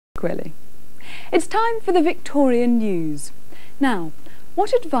Tranquilly. It's time for the Victorian news. Now,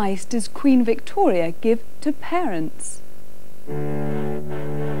 what advice does Queen Victoria give to parents?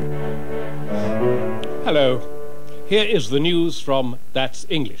 Hello. Here is the news from That's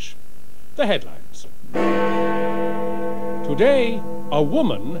English. The headlines. Today, a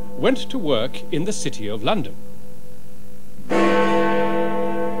woman went to work in the City of London.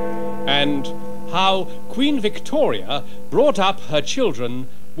 And how Queen Victoria brought up her children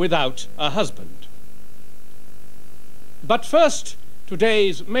without a husband. But first,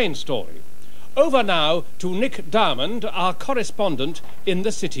 today's main story. Over now to Nick Diamond, our correspondent in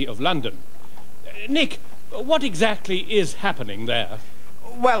the City of London. Nick, what exactly is happening there?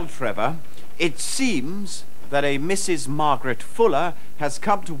 Well, Trevor, it seems that a Mrs. Margaret Fuller has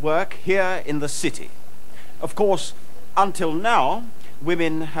come to work here in the city. Of course, until now,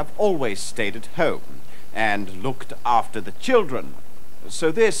 women have always stayed at home and looked after the children.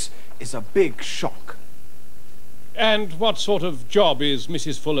 So this is a big shock. And what sort of job is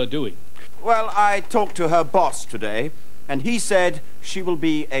Mrs. Fuller doing? Well, I talked to her boss today, and he said she will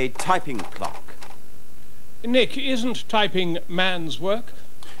be a typing clerk. Nick, isn't typing man's work?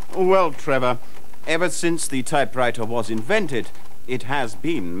 Well, Trevor, ever since the typewriter was invented, it has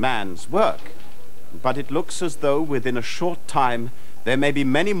been man's work. But it looks as though within a short time there may be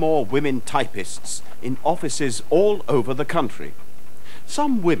many more women typists in offices all over the country.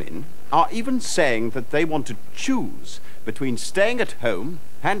 Some women are even saying that they want to choose between staying at home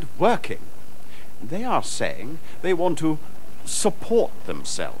and working. They are saying they want to support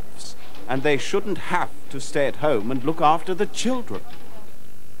themselves, and they shouldn't have to stay at home and look after the children.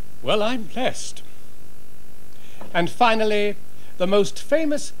 Well, I'm blessed. And finally, the most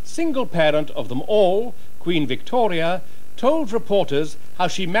famous single parent of them all, Queen Victoria, told reporters how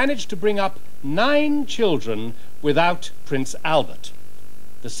she managed to bring up 9 children without Prince Albert.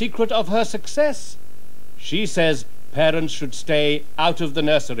 The secret of her success? She says parents should stay out of the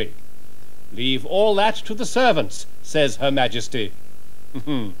nursery. Leave all that to the servants, says Her Majesty.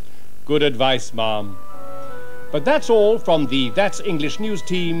 Good advice, ma'am. But that's all from the That's English news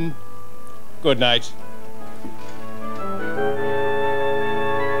team. Good night.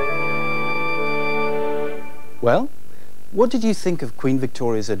 Well, what did you think of Queen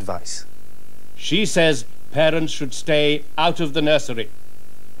Victoria's advice? She says parents should stay out of the nursery.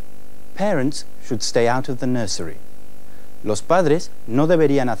 Parents should stay out of the nursery. Los padres no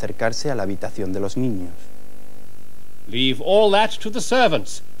deberían acercarse a la habitación de los niños. Leave all that to the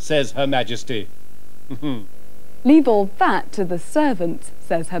servants, says Her Majesty. Leave all that to the servants,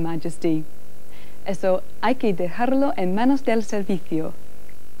 says Her Majesty. Eso hay que dejarlo en manos del servicio.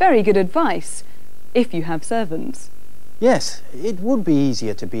 Very good advice, if you have servants. Yes, it would be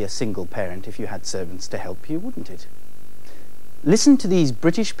easier to be a single parent if you had servants to help you, wouldn't it? Listen to these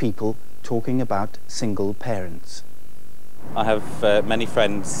British people talking about single parents. I have many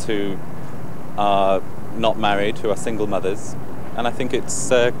friends who are not married, who are single mothers, and I think it's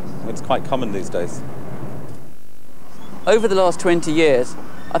quite common these days. Over the last 20 years,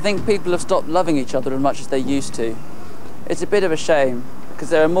 I think people have stopped loving each other as much as they used to. It's a bit of a shame, because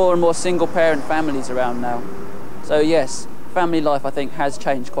there are more and more single parent families around now. So yes, family life I think has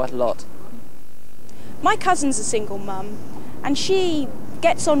changed quite a lot. My cousin's a single mum, and she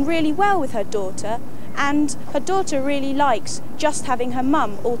gets on really well with her daughter, and her daughter really likes just having her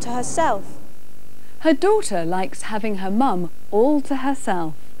mum all to herself. Her daughter likes having her mum all to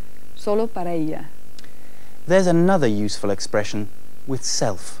herself, solo para ella. There's another useful expression, with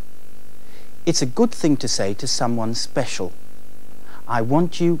self. It's a good thing to say to someone special. I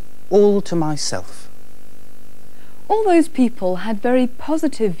want you all to myself. All those people had very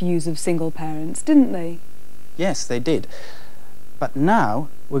positive views of single parents, didn't they? Yes, they did. But now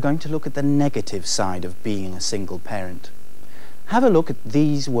we're going to look at the negative side of being a single parent. Have a look at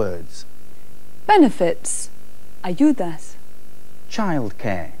these words. Benefits, ayudas.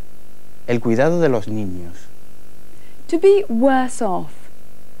 Childcare, el cuidado de los niños. To be worse off,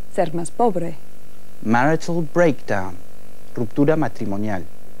 ser más pobre. Marital breakdown, ruptura matrimonial.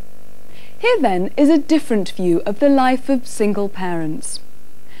 Here then is a different view of the life of single parents.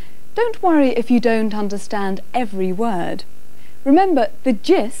 Don't worry if you don't understand every word. Remember, the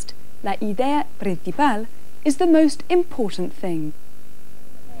gist, la idea principal, is the most important thing.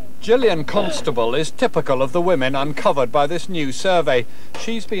 Gillian Constable is typical of the women uncovered by this new survey.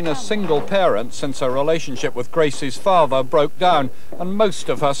 She's been a single parent since her relationship with Gracie's father broke down, and most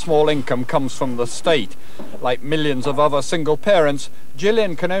of her small income comes from the state. Like millions of other single parents,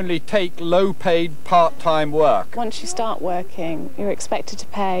 Gillian can only take low-paid part-time work. Once you start working, you're expected to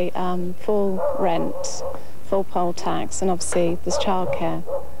pay full rent, full poll tax, and obviously there's childcare.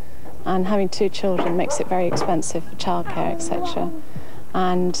 and having 2 children makes it very expensive for childcare, etc.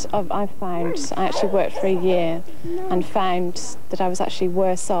 And I actually worked for a year and found that I was actually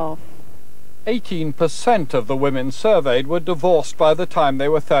worse off. 18% of the women surveyed were divorced by the time they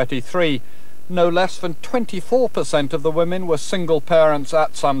were 33. No less than 24% of the women were single parents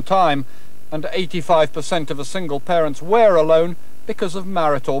at some time, and 85% of the single parents were alone because of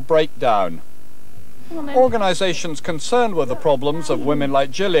marital breakdown. Organisations concerned with the problems of women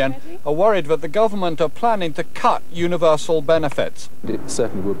like Gillian are worried that the government are planning to cut universal benefits. It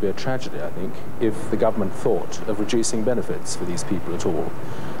certainly would be a tragedy, I think, if the government thought of reducing benefits for these people at all,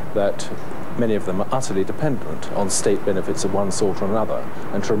 that many of them are utterly dependent on state benefits of one sort or another,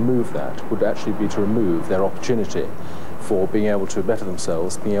 and to remove that would actually be to remove their opportunity for being able to better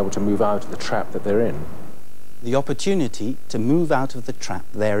themselves, being able to move out of the trap that they're in. The opportunity to move out of the trap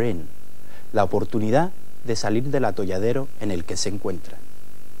they're in. La oportunidad de salir del atolladero en el que se encuentran.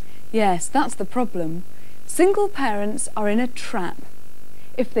 Yes, that's the problem. Single parents are in a trap.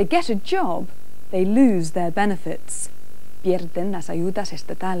 If they get a job, they lose their benefits. Pierden las ayudas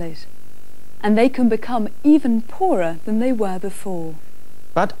estatales. And they can become even poorer than they were before.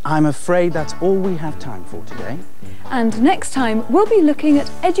 But I'm afraid that's all we have time for today. And next time, we'll be looking at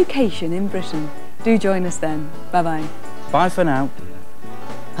education in Britain. Do join us then. Bye-bye. Bye for now.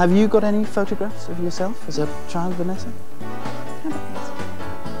 Have you got any photographs of yourself as a child, Vanessa?